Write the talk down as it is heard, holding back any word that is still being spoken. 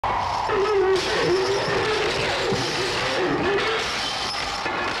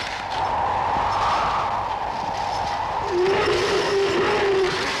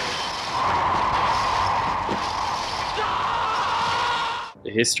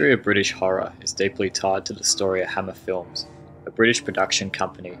The history of British horror is deeply tied to the story of Hammer Films, a British production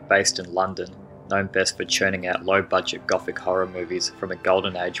company based in London, known best for churning out low-budget gothic horror movies from a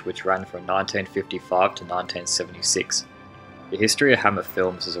golden age which ran from 1955 to 1976. The history of Hammer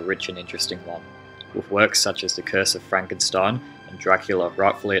Films is a rich and interesting one, with works such as The Curse of Frankenstein and Dracula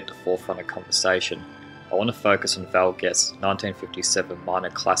rightfully at the forefront of conversation. I want to focus on Val Guest's 1957 minor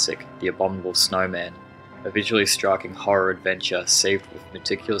classic, The Abominable Snowman, a visually striking horror adventure sieved with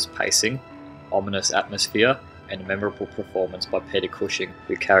meticulous pacing, ominous atmosphere, and a memorable performance by Peter Cushing,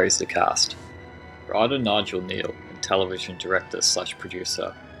 who carries the cast. Writer Nigel Kneale and television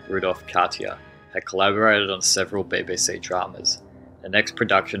director/producer Rudolph Cartier had collaborated on several BBC dramas. The next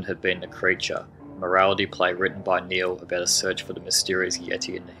production had been The Creature, a morality play written by Kneale about a search for the mysterious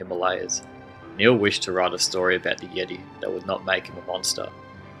Yeti in the Himalayas. Kneale wished to write a story about the Yeti that would not make him a monster.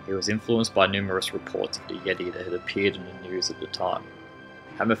 He was influenced by numerous reports of the Yeti that had appeared in the news at the time.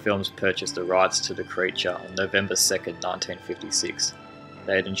 Hammer Films purchased the rights to The Creature on November 2, 1956.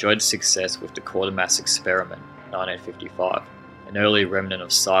 They had enjoyed success with The Quatermass Experiment, 1955, an early remnant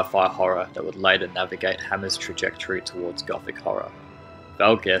of sci-fi horror that would later navigate Hammer's trajectory towards gothic horror.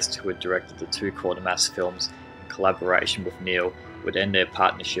 Val Guest, who had directed the two Quatermass films in collaboration with Kneale, would end their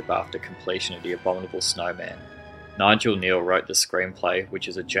partnership after completion of The Abominable Snowman. Nigel Kneale wrote the screenplay, which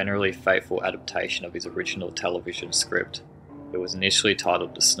is a generally faithful adaptation of his original television script. It was initially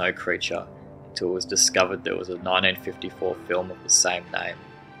titled The Snow Creature, until it was discovered there was a 1954 film of the same name.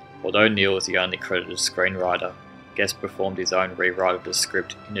 Although Kneale was the only credited screenwriter, Guest performed his own rewrite of the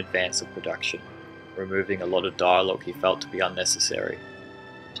script in advance of production, removing a lot of dialogue he felt to be unnecessary.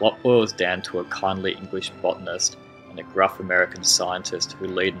 The plot boils down to a kindly English botanist and a gruff American scientist who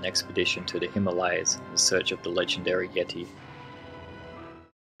lead an expedition to the Himalayas in search of the legendary Yeti.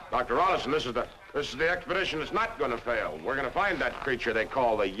 Dr. Rollison, this is the expedition that's not going to fail. We're going to find that creature they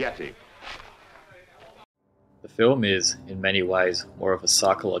call the Yeti. The film is, in many ways, more of a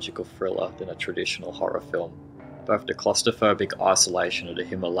psychological thriller than a traditional horror film. Both the claustrophobic isolation of the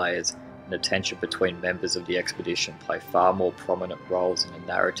Himalayas and the tension between members of the expedition play far more prominent roles in the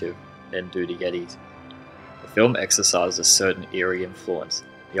narrative than do the Yetis. The film exercises a certain eerie influence.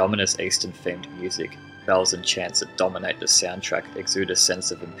 The ominous Eastern-themed music, bells and chants that dominate the soundtrack exude a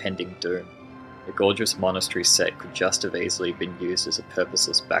sense of impending doom. The gorgeous monastery set could just have easily been used as a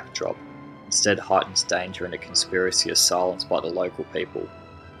purposeless backdrop, instead heightens danger and a conspiracy of silence by the local people.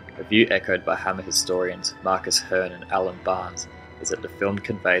 A view echoed by Hammer historians Marcus Hearn and Alan Barnes is that the film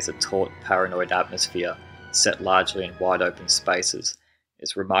conveys a taut, paranoid atmosphere set largely in wide-open spaces.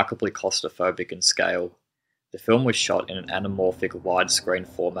 It's remarkably claustrophobic in scale. The film was shot in an anamorphic widescreen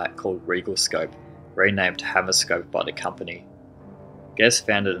format called Regal Scope, renamed Hammerscope by the company. Guest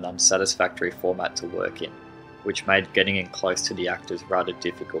found it an unsatisfactory format to work in, which made getting in close to the actors rather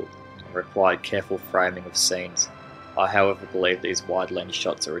difficult and required careful framing of scenes. I, however, believe these wide lens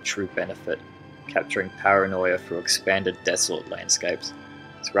shots are a true benefit, capturing paranoia through expanded, desolate landscapes.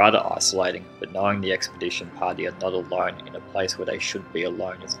 It's rather isolating, but knowing the expedition party are not alone in a place where they should be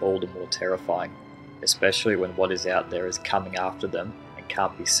alone is all the more terrifying, especially when what is out there is coming after them and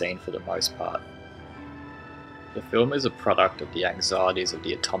can't be seen for the most part. The film is a product of the anxieties of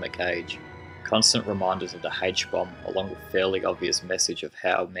the atomic age, constant reminders of the H-bomb along with fairly obvious message of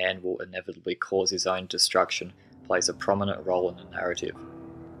how man will inevitably cause his own destruction plays a prominent role in the narrative.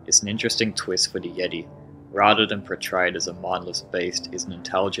 It's an interesting twist for the Yeti. Rather than portrayed as a mindless beast, is an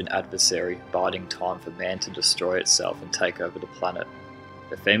intelligent adversary biding time for man to destroy itself and take over the planet.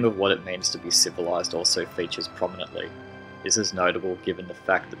 The theme of what it means to be civilized also features prominently. This is notable given the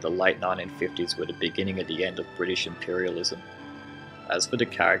fact that the late 1950s were the beginning of the end of British imperialism. As for the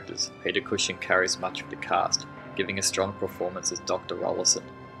characters, Peter Cushing carries much of the cast, giving a strong performance as Dr. Rollison,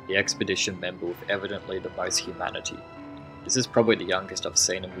 the expedition member with evidently the most humanity. This is probably the youngest I've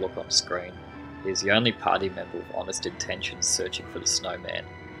seen him look on screen. He is the only party member with honest intentions searching for the snowman.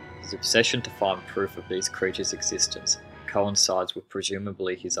 His obsession to find proof of these creatures' existence coincides with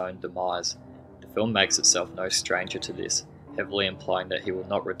presumably his own demise. The film makes itself no stranger to this, heavily implying that he will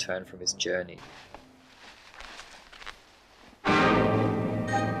not return from his journey.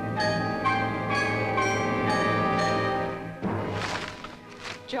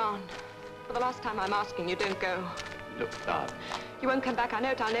 John, for the last time I'm asking you, don't go. Look, Dad. You won't come back, I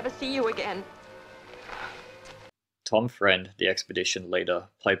know it. I'll never see you again. Tom Friend, the expedition leader,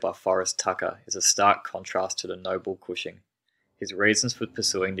 played by Forrest Tucker, is a stark contrast to the noble Cushing. His reasons for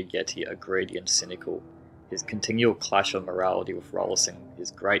pursuing the Yeti are greedy and cynical. His continual clash of morality with Rollison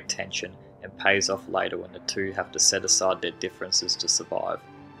is great tension and pays off later when the two have to set aside their differences to survive.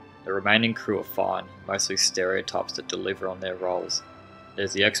 The remaining crew are fine, mostly stereotypes that deliver on their roles.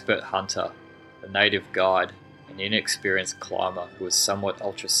 There's the expert hunter, the native guide, an inexperienced climber who is somewhat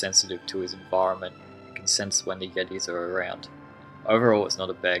ultra-sensitive to his environment and can sense when the Yetis are around. Overall, it's not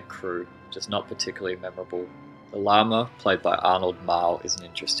a bad crew, just not particularly memorable. The llama, played by Arnold Marl, is an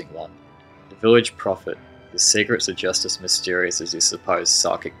interesting one. The village prophet, his secrets are just as mysterious as his supposed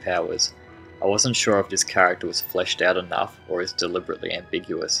psychic powers. I wasn't sure if this character was fleshed out enough or is deliberately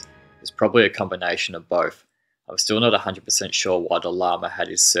ambiguous. It's probably a combination of both. I'm still not 100% sure why the llama had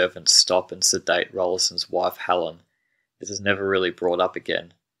his servants stop and sedate Rollison's wife Helen. This is never really brought up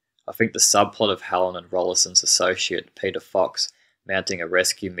again. I think the subplot of Helen and Rollison's associate, Peter Fox, mounting a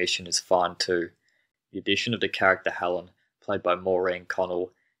rescue mission is fine too. The addition of the character Helen, played by Maureen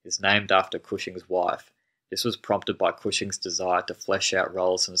Connell, is named after Cushing's wife. This was prompted by Cushing's desire to flesh out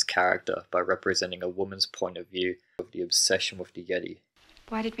Rollison's character by representing a woman's point of view of the obsession with the Yeti.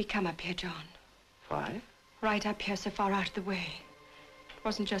 Why did we come up here, John? Why? Right up here so far out of the way. It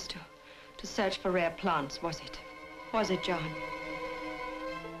wasn't just to search for rare plants, was it? Was it, John?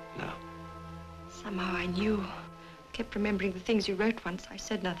 No. Somehow I knew. Kept remembering the things you wrote once. I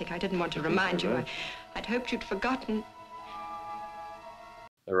said nothing. I didn't want to remind you. I'd hoped you'd forgotten.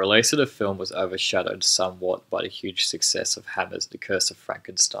 The release of the film was overshadowed somewhat by the huge success of Hammer's The Curse of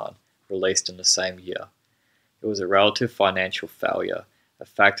Frankenstein, released in the same year. It was a relative financial failure, a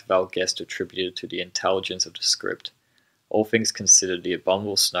fact Val Guest attributed to the intelligence of the script. All things considered, The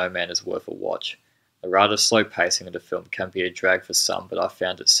Abominable Snowman is worth a watch. The rather slow pacing of the film can be a drag for some, but I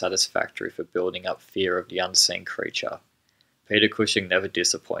found it satisfactory for building up fear of the unseen creature. Peter Cushing never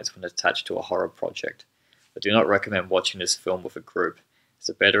disappoints when attached to a horror project. I do not recommend watching this film with a group. It's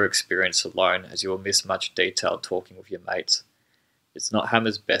a better experience alone, as you will miss much detail talking with your mates. It's not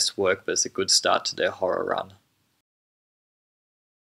Hammer's best work, but it's a good start to their horror run.